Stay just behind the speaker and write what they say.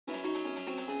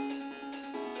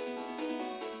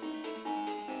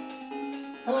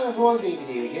Hello everyone,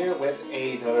 Davey here with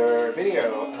another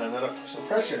video, and another first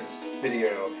impressions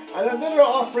video, and another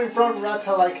offering from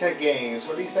Ratalaika Games,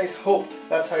 or at least I hope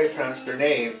that's how you pronounce their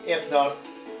name. If not,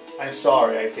 I'm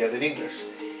sorry, I failed in English.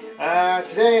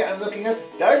 Today I'm looking at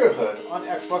Daggerhood on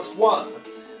Xbox One.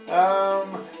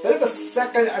 Bit of a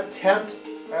second attempt.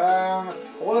 I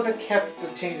wonder if it kept the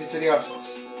changes to the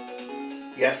options.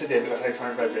 Yes it did, because I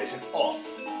turned vibration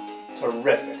off.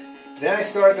 Terrific. Then I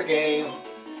started the game,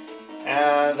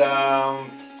 and,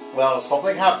 well,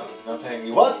 something happened. Not telling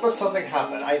you what, but something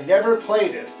happened. I never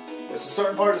played it. There's a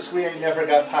certain part of the screen I never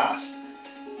got past.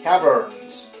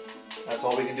 Caverns. That's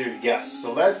all we can do, yes.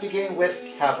 So let's begin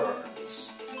with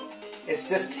caverns. It's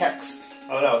this text.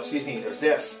 Oh no, excuse me, there's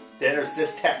this. Then there's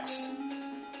this text.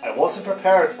 I wasn't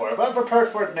prepared for it, but I'm prepared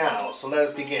for it now, so let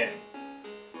us begin.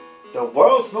 The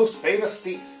world's most famous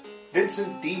thief,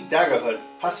 Vincent D. Daggerhood,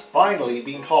 has finally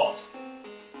been caught.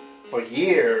 For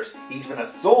years, he's been a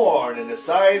thorn in the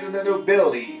side of the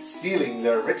nobility, stealing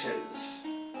their riches.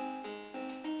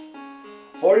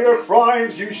 For your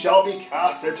crimes you shall be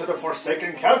cast into the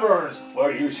Forsaken Caverns,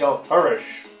 where you shall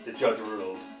perish, the judge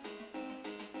ruled.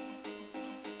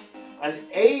 An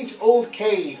age-old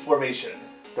cave formation,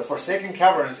 the Forsaken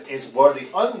Caverns is where the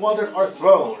unwanted are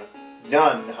thrown.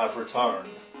 None have returned.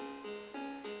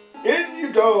 In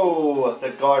you go,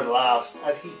 the guard laughs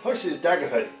as he pushes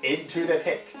Daggerhood into the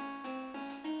pit.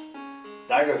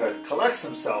 Daggerhood collects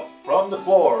himself from the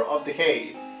floor of the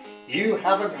cave. You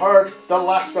haven't heard the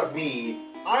last of me.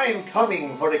 I'm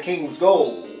coming for the king's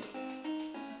gold.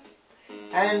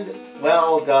 And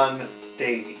well done,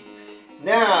 Davy.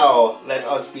 Now let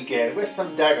us begin with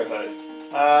some Daggerhood.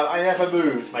 I never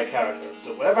moved my character,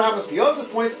 so whatever happens beyond this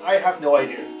point, I have no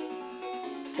idea.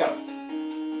 Go.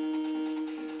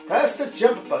 Press the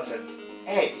jump button,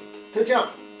 A, to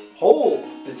jump. Hold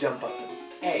the jump button,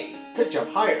 A, to jump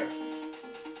higher.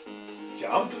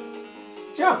 Jump,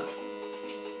 jump.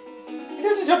 He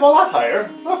doesn't jump a lot higher.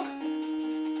 Look.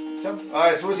 Jump.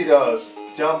 I suppose he does.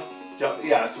 Jump, jump.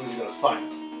 Yeah, I suppose he does.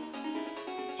 Fine.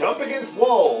 Jump against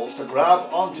walls to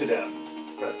grab onto them.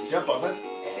 Press the jump button,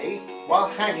 A, while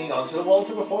hanging onto the wall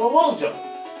to perform a wall jump.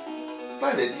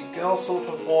 Splendid. You can also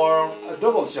perform a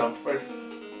double jump.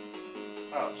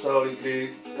 Oh, so you can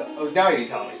do. Oh, now you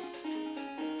tell me.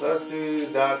 So let's do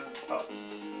that. Oh.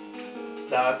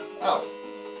 That. Oh.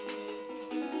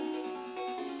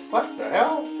 What the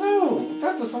hell? No,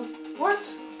 that doesn't.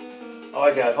 What? Oh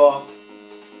my god, hold on.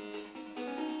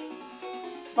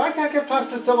 If I can't get past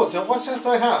this double jump, what chance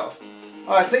do I have?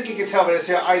 Oh, I think you can tell by this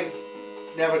here. I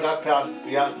never got past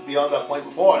beyond that point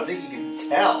before. I think you can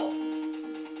tell.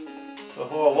 So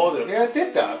hold on, what was it? Yeah, I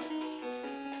did that.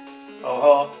 Oh,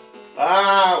 hold on.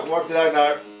 Ah, worked it out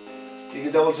now. You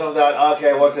can double jump that.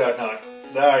 Okay, worked it out now.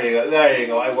 There you go. There you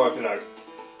go. I worked it out.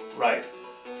 Right.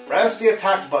 Press the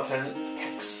attack button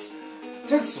X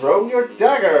to throw your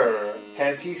dagger.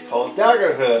 Hence, he's called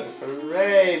Daggerhood.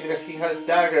 Hooray! Because he has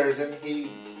daggers and he.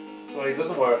 Well, he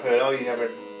doesn't wear a hood. Oh, he never.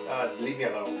 Leave me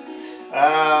alone.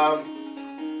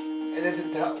 And then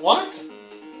what?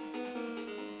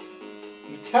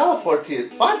 You teleport to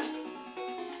it. What?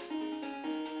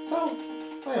 So.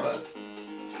 Wait a minute.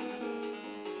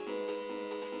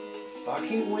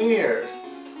 Fucking weird.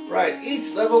 Right,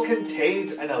 each level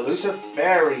contains an elusive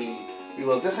fairy. We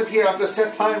will disappear after a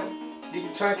set time. You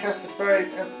can try and cast the fairy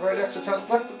for an extra time.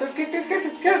 What? Get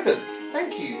it!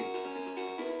 Thank you.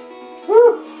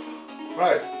 Whew.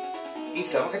 Right.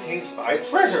 Each level contains 5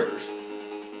 treasures.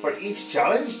 For each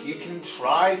challenge, you can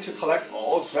try to collect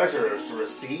all treasures to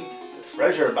receive the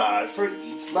treasure badge for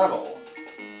each level.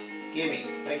 Gimme.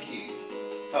 Thank you.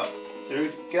 Oh,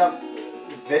 dude, get up.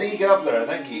 Vinny, get up there.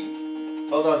 Thank you.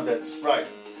 Well done, Vince. Right.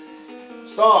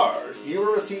 Stars. You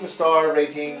will receive a star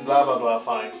rating, blah blah blah.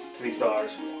 Fine. 3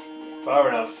 stars. Fair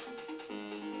enough.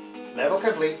 Level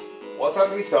complete. What's that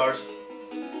 3 stars?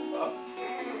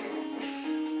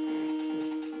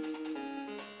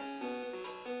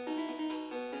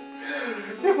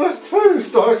 It was 2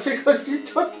 stars because you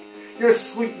took your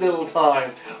sweet little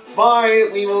time.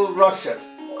 Fine, we will rush it.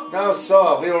 No,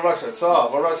 we will rush it.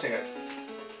 We're rushing it.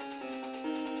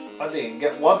 I didn't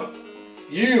get 1.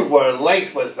 You were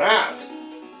late with that.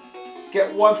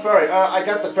 Get 1 fairy. I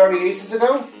got the fairy ages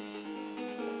ago.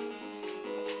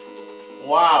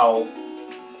 Wow.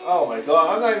 Oh my god,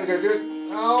 I'm not even gonna do it.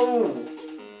 Oh.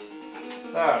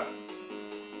 There.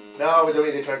 No, we don't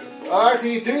need to collect the. Oh,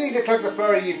 actually, you do need to collect the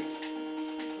fairy. You.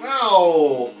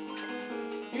 No.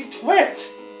 You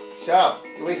twit. Shut up.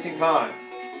 You're wasting time.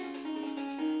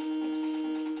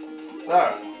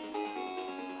 There.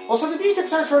 Also, the music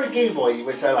sounds very Game Boy,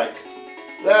 which I like.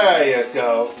 There you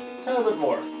go. Tell a bit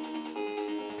more.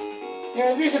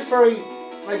 Yeah, the music's very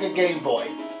like a Game Boy.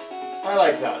 I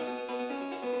like that.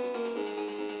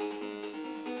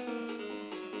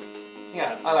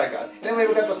 Yeah, I like that. Anyway,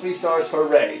 we got the 3 stars.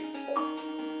 Hooray!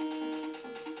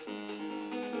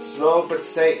 Slow but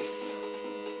safe.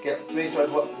 Get 3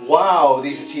 stars. Wow,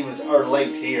 these achievements are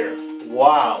late here.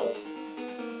 Wow.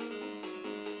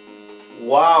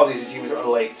 Wow, these achievements are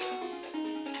late.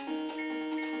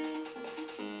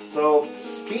 So,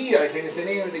 speed, I think, is the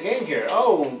name of the game here.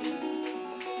 Oh!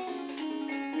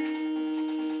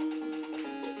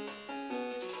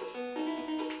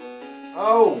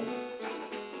 Oh!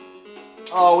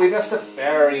 Oh, we missed the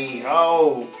ferry.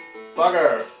 Oh,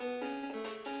 bugger.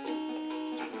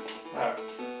 There.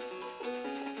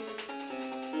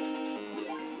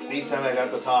 This time I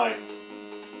got the time.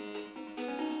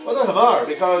 Well, it doesn't matter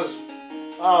because...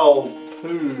 Oh,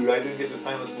 poo, I didn't get the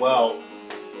time as well.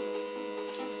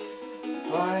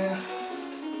 Fine.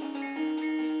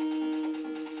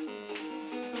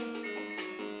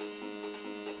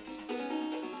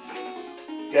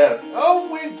 Get it. Oh,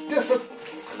 we disappeared.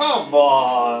 Come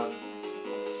on!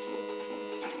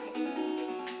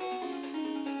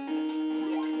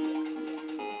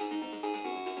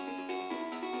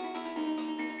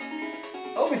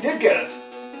 Oh, we did get it!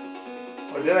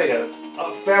 Or did I get it?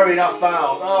 Oh, ferry not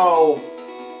found. Oh!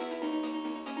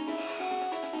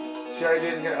 Sure I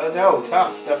didn't get it. Oh no,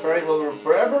 tough. That ferry will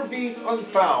forever be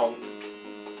unfound.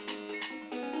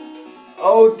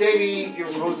 Oh, Davey, you were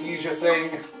supposed to use your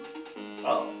thing.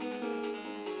 Oh.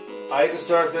 I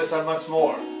deserve this and much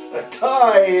more. A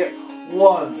tie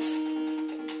once.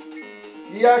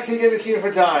 You actually get to see it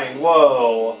for dying.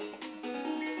 Whoa.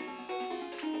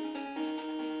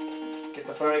 Get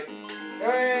the ferry.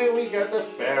 Hey, we got the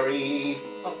ferry.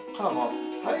 Oh, come on.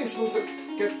 How are you supposed to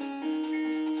get...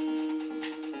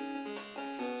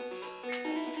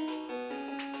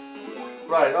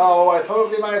 Right. Oh, I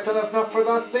probably might have done enough for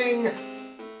that thing.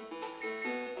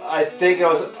 I think I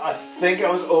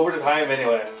was over the time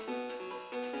anyway.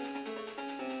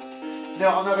 No,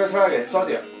 I'm not going to try again.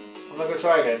 Sadia. I'm not going to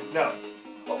try again. No.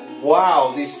 Oh,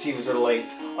 wow, these achievements are late.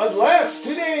 Unless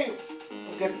today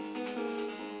get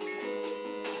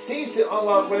seems to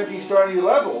unlock whenever you start a new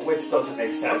level, which doesn't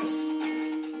make sense.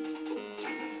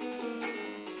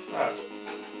 Ah.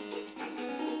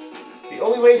 The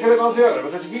only way you could have gone through the other,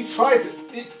 because if you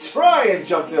try and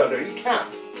jump through the other, you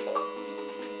can't.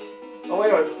 Oh wait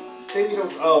a minute. Maybe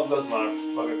those. Oh, it doesn't matter.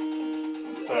 Fuck it.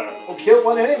 There. Oh, kill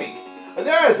one enemy. And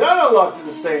there's that unlocked at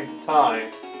the same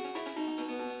time.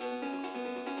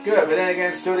 Good, but then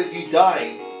again, so did you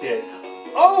die. Did.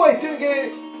 Oh, I didn't get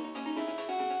it.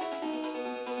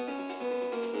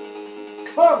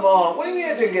 Come on, what do you mean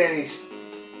I didn't get any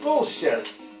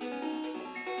bullshit?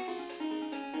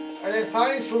 And then how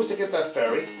are you supposed to get that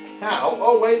ferry? How?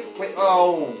 Oh, wait.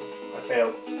 Oh, I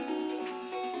failed.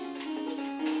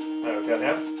 There we go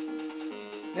now.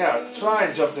 Now, try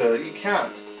and jump through it. You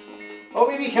can't. Oh,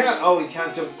 maybe you can't. Oh, you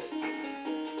can't jump.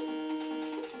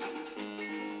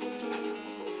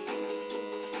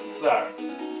 There.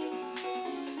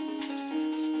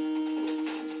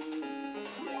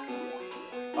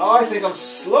 Oh, I think I'm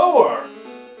slower.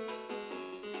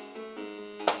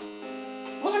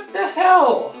 What the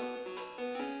hell?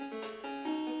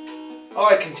 Oh,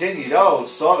 I continued. Oh,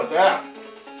 saw it there.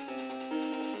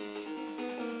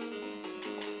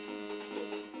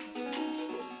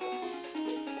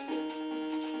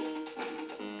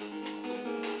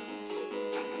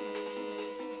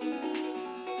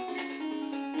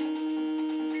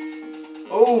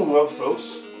 Oh, that was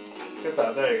close. Get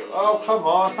that, there you go. Oh, come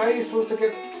on. How are you supposed to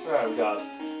get... There we go.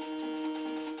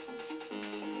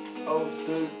 Oh,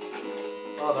 dude.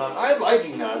 Well done. I'm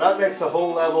liking that. That makes the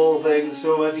whole level thing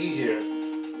so much easier.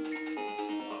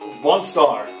 1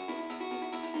 star.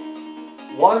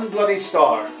 1 bloody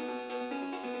star.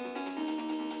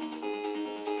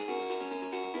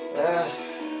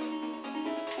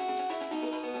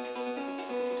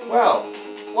 Well,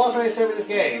 what can I say with this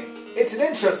game? It's an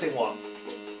interesting one.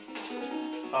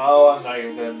 Oh, I'm not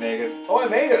even going to make it. Oh, I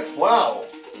made it! Wow!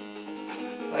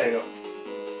 There you go.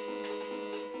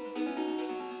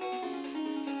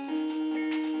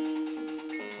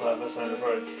 Well, that sounded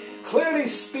right. Clearly,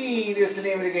 speed is the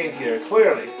name of the game here.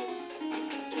 Clearly.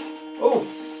 Oof!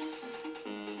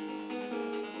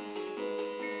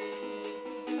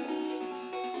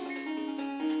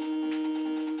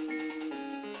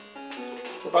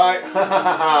 Goodbye! Ha ha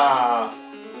ha ha!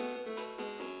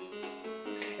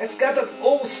 It's got that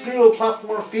old school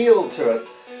platform feel to it.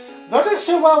 Not doing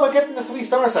so well by getting the 3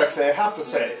 stars actually, I have to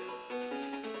say.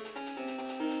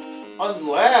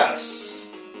 Unless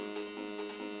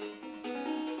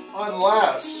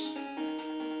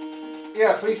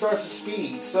yeah, 3 stars to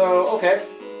speed. So, okay.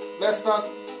 Let's not...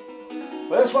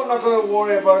 Well, this one I'm not going to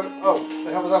worry about... Oh,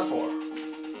 the hell was that for?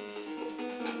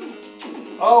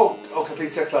 Oh,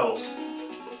 complete 6 levels.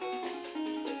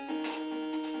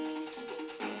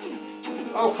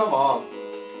 Oh, come on.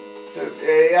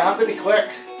 You have to be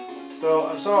quick. So,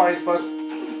 I'm sorry, but...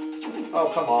 Oh,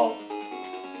 come on.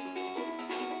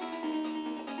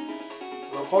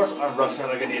 Well, of course I'm rushing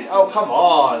like an idiot. Oh, come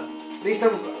on. At least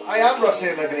I am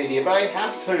rushing like an idiot, but I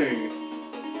have to.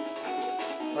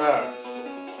 There.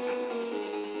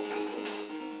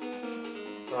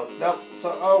 No. So,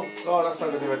 oh, God, that's not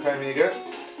going to do my time any good.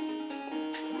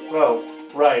 Well,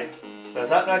 right. Does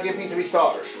that not give me 3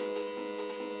 stars?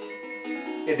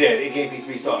 It did. It gave me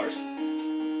 3 stars.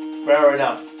 Fair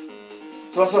enough.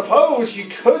 So I suppose you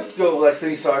could go like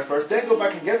 3 stars first, then go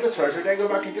back and get the treasure, then go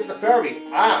back and get the fairy.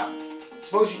 Ah!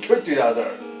 Suppose you could do that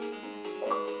there.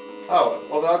 Oh,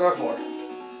 well, therefore.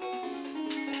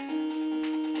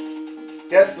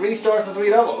 Get 3 stars and 3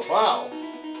 levels. Wow.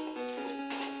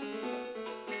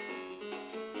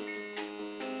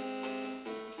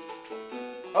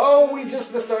 Oh, we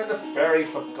just missed out on the fairy,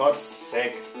 for God's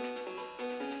sake.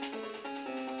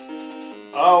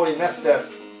 Oh, we missed it.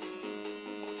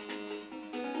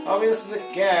 Oh, we missed it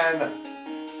again.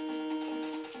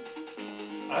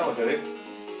 I know what to do.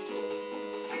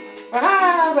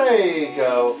 Aha! There you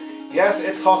go. Yes,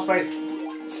 it's cost my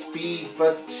speed,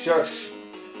 but shush.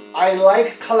 I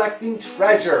like collecting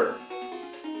treasure.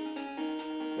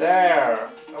 There.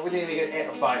 Oh, we didn't even get 8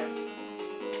 or 5.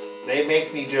 They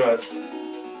make me do it.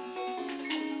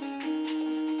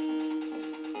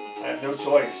 I have no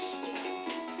choice.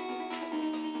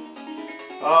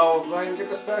 Oh, Ryan, get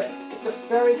the fairy. Get the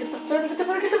fairy, get the fairy, get the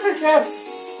fairy, get the fairy.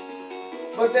 Yes!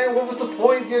 But then what was the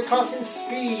point? You're costing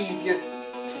speed, you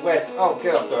twit. Oh,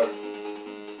 get up there.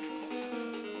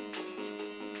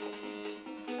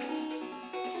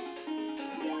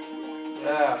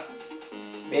 Ah.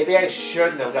 Maybe I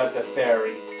shouldn't have got the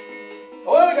fairy.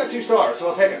 Oh, well, I got 2 stars, so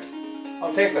I'll take it.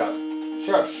 I'll take that.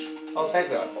 Shush. I'll take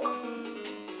that.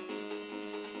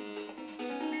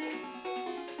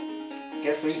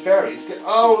 Get 3 fairies.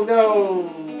 Oh no!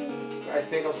 I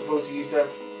think I'm supposed to use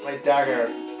my dagger.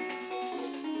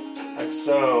 Like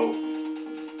so.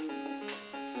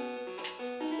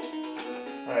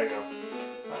 There you go.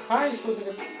 How are you supposed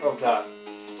to get... Oh, that.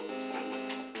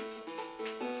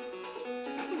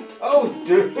 Oh,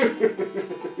 dude!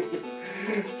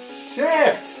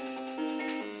 Shit!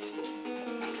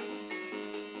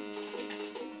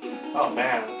 Oh,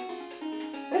 man.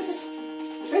 This is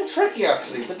a bit tricky,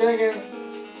 actually. But then again,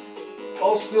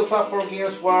 old school platform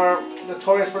games were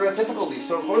notorious for their difficulty,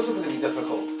 so of course it's going to be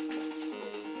difficult.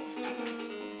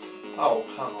 Oh,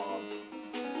 come on.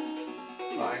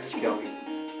 Fine, just kill me.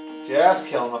 Just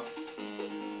kill me.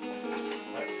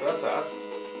 Right, so that's that.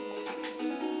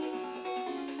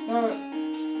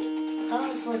 How am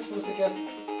I supposed to get...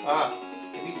 Ah,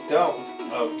 if you don't...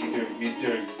 Oh, you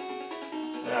do.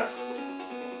 Yeah.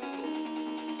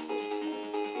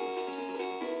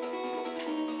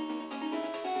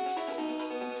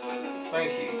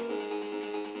 Thank you.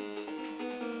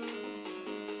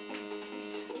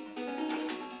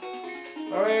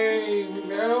 Hooray!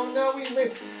 Oh no,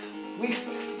 we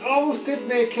almost did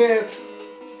make it!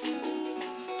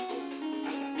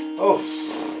 Oh,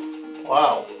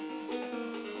 wow.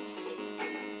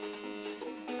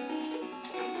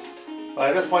 Well,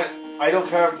 at this point, I don't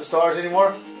care about the stars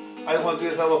anymore. I just want to do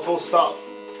this level full stop.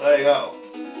 There you go.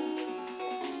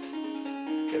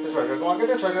 Get the treasure. Go on, get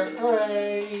the treasure.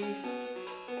 Hooray!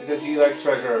 Because you like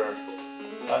treasure.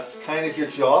 That's kind of your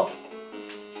job.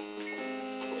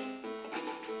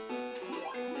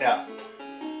 Yeah.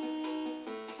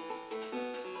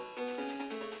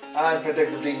 And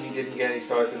predictably, we didn't get any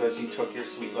stars because you took your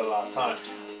sweet little last time.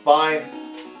 Fine.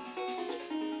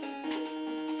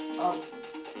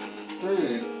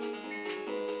 Dude.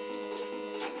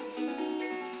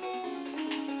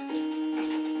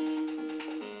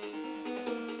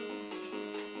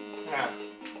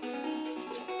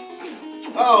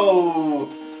 Oh!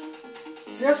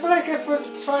 See, that's what I get for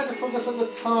trying to focus on the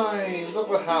time. Look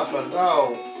what happened.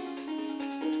 Oh.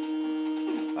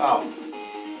 Oh.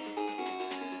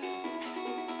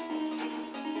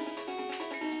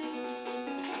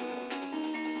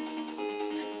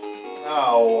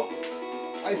 Oh.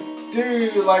 I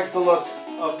do like the look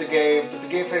of the game, but the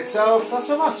gameplay itself, not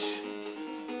so much.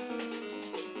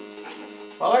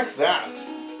 I like that.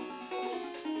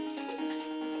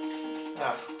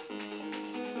 Ah.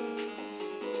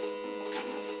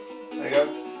 There you go.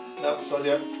 Nope, so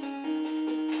yeah.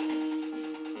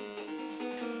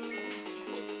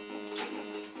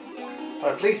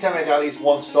 Alright, please tell me I got at least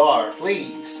 1 star.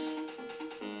 Please.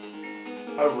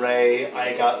 Hooray,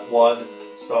 I got 1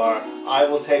 star. I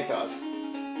will take that.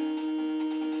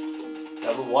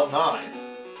 Level 19.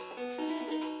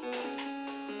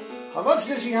 How much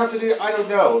this you have to do, I don't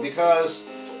know, because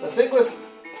the thing with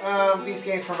these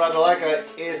games from Ratalaika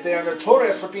is they are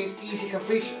notorious for being easy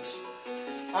completions.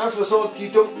 As a result, you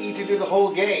don't need to do the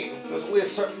whole game. There's only a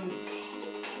certain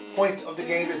point of the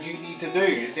game that you need to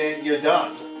do, then you're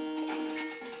done.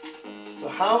 So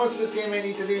how much this game I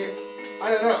need to do,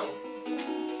 I don't know.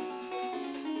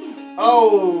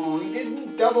 Oh, he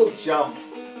didn't double jump.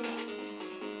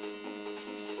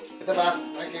 Get the bat,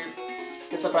 thank you.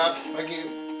 Get the bat, thank you.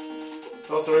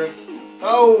 Go through.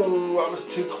 Oh, I was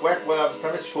too quick when I was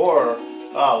premature.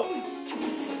 Oh.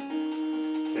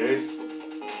 Dude.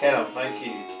 Hit him, thank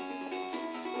you.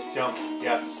 Jump,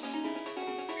 yes.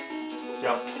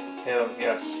 Jump, hit him,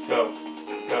 yes. Go.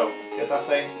 Go. Get that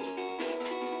thing.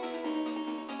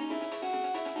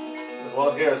 There's one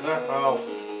up here, isn't there? Oh,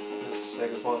 for goodness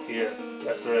sake, there's one up here.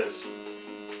 Yes, there is.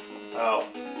 Oh.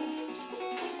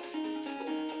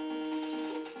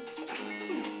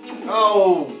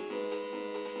 Oh!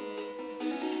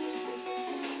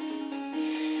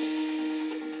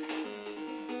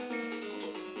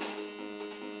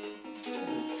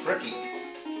 It's tricky.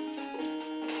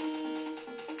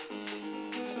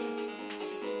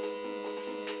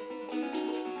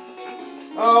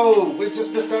 Oh, we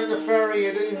just missed out on the ferry.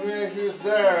 I didn't even realize he was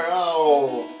there.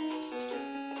 Oh.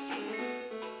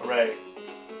 Hooray.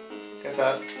 Get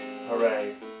that.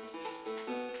 Hooray.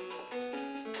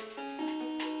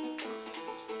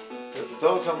 There's a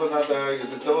double jump on that there.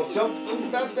 There's a double jump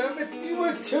on that there. You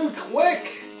were too quick.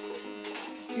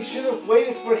 You should have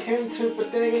waited for him to,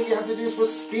 but then again you have to do this with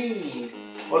speed.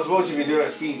 Well, I suppose if you do it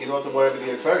at speed, you don't have to worry about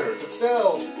the treasures. But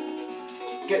still,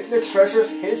 getting the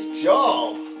treasures his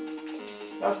job.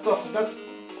 That's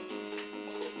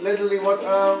literally what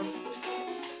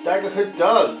Daggerhood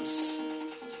does.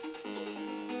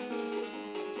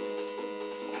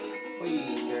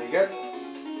 Whee, there you go.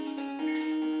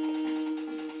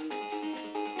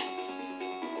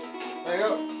 There you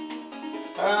go.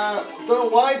 I don't know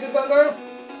why I did that there.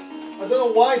 I don't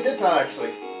know why I did that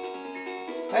actually.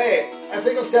 Hey, I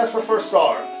think I was desperate for a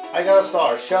star. I got a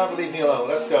star. Shut up, leave me alone.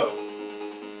 Let's go.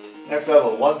 Next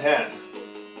level, 110.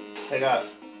 I got.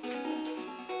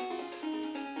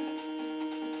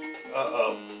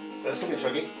 Uh-oh. That's gonna be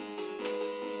tricky.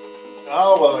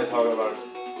 Oh, what am I talking about?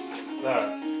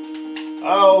 There.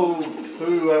 Oh,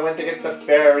 poo, I went to get the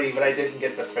ferry, but I didn't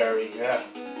get the ferry. Yeah.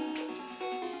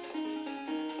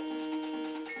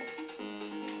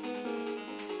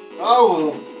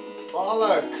 Oh,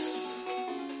 bollocks.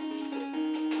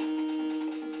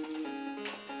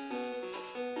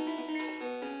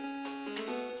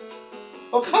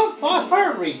 Oh, come on,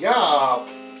 hurry up.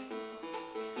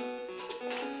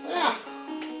 Ah.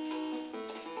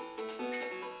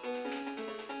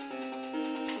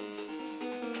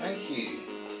 Thank you.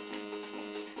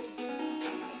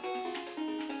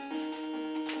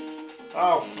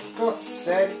 Oh, for God's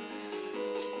sake.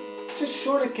 Just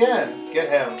short again. Get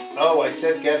him. Oh, I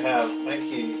said get him. Thank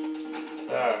you.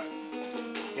 There.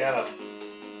 Get him.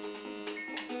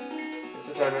 Get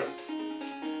the treasure.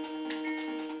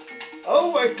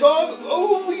 Oh my God!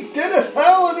 Oh, we did it!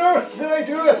 How on earth did I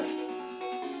do it?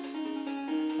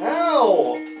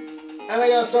 How? And I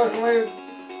gotta start from my...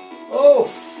 Oh!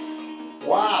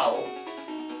 Wow!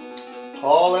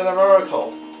 Call it a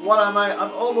miracle. What am I?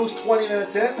 I'm almost 20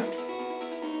 minutes in.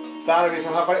 Batteries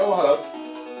are halfway. Oh, hello.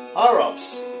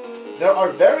 Power-ups. There are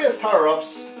various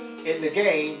power-ups in the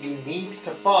game you need to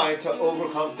find to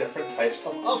overcome different types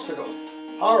of obstacles.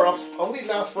 Power-ups only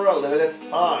last for a limited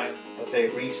time, but they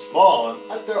respawn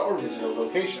at their original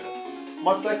location,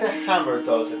 much like the hammer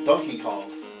does in Donkey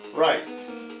Kong. Right.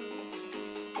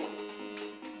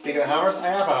 Speaking of hammers, I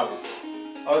have a hammer.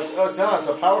 It's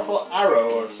a powerful arrow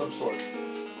or some sort.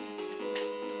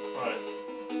 Right.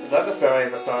 Is that the ferry I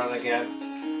missed on again?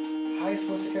 How are you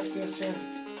supposed to get to this here?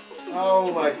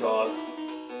 Oh my God.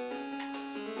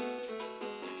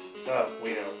 Oh,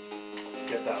 we know.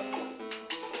 Get that.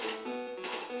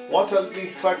 Want to at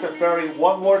least collect the ferry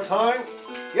one more time?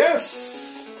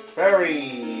 Yes!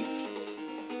 Ferry!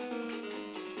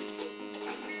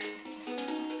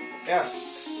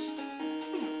 Yes!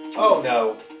 Oh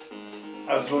no.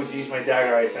 I was supposed to use my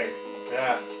dagger, I think.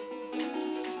 Yeah.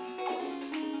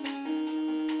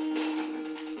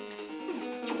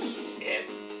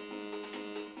 Shit.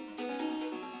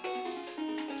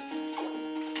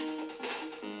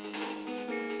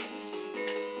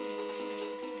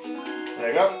 There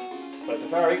you go. Collect the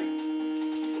ferry.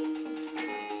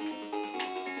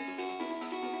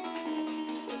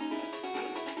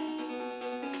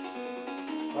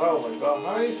 Oh my god,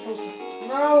 how are you supposed to...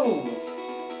 No!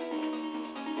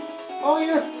 Oh,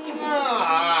 yes!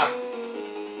 Ah!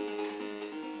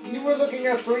 You were looking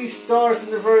at 3 stars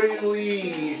in the very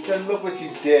least, and look what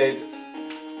you did.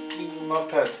 You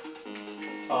muppet.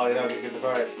 Oh, you're not gonna get the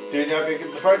ferry. Dude, you're not gonna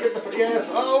get the ferry. Get the ferry.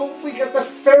 Yes! Oh, we got the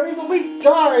ferry, but we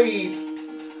died!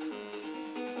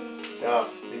 Shut up.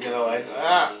 Leave me alone.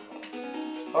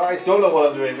 I don't know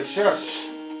what I'm doing, but shush.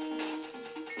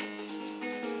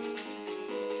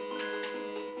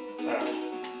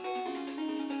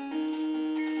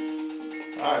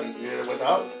 You did it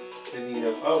without the need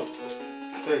of... Oh,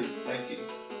 dude, thank you.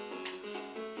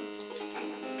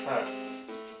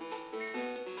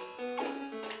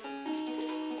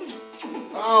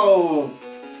 Oh!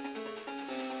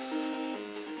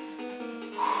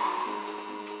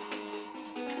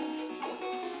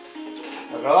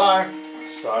 Not gonna lie,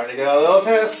 starting to get a little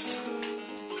pissed.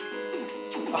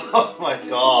 Oh my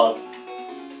god.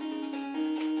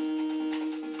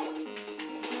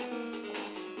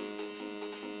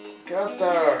 Get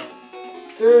there.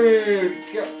 Dude,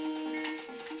 get...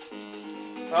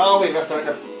 Oh, we missed out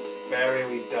the ferry,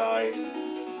 we died.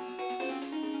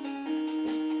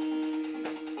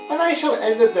 And I shall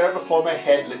end it there before my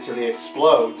head literally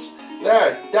explodes.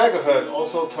 There, Daggerhood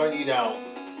also turn you down.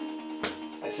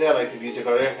 I say I like the music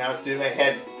earlier, now it's doing my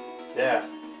head. Yeah.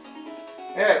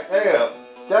 Yeah, there you go.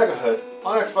 Daggerhood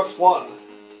on Xbox One.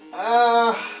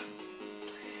 I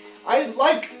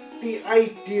like the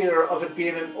idea of it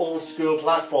being an old school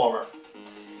platformer.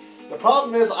 The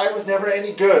problem is I was never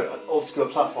any good at old school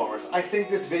platformers. I think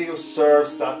this video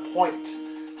serves that point.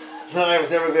 That I was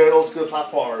never good at old school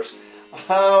platformers.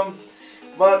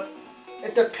 But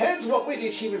it depends what way the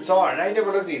achievements are, and I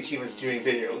never look at the achievements during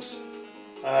videos.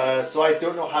 So I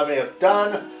don't know how many I've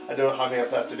done, I don't know how many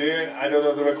I've left to do, and I don't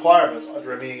know the requirements of the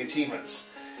remaining achievements.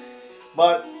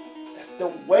 But the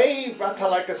way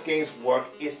Ratalaika's games work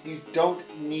is you don't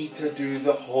need to do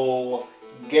the whole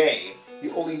game.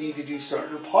 You only need to do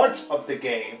certain parts of the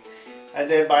game. And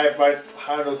then by about,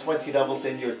 I don't know, 20 levels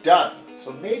in, you're done.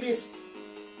 So maybe it's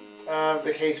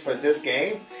the case for this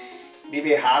game.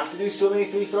 Maybe I have to do so many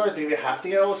 3 stars, maybe I have to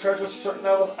get all the treasures at certain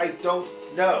levels, I don't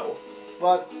know.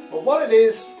 But what it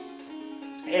is,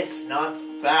 it's not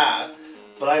bad.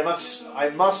 But I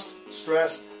must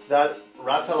stress that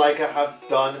Ratalaika have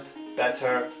done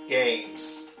better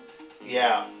games.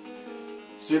 Yeah.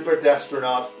 Super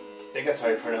Destronaut, I think that's how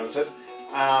you pronounce it.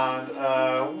 And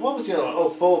what was the other one? Oh,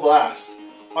 Full Blast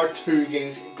are 2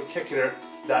 games in particular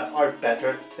that are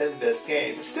better than this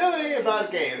game. It's still ain't a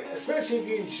bad game, especially if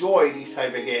you enjoy these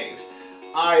type of games.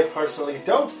 I personally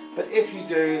don't, but if you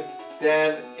do,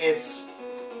 then it's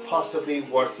possibly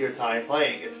worth your time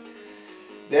playing it.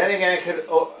 Then again, it could,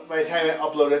 by the time I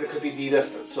upload it, it could be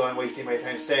delisted, so I'm wasting my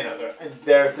time staying out there, and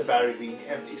there's the battery being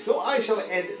empty. So I shall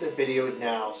end the video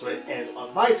now, so it ends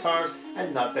on my terms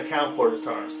and not the camcorder's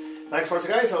terms. Thanks for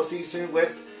watching, guys. I'll see you soon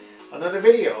with another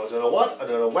video. I don't know what, I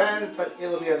don't know when, but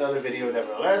it'll be another video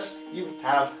nevertheless. You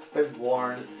have been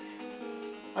warned.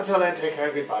 Until then, take care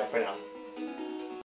and goodbye for now.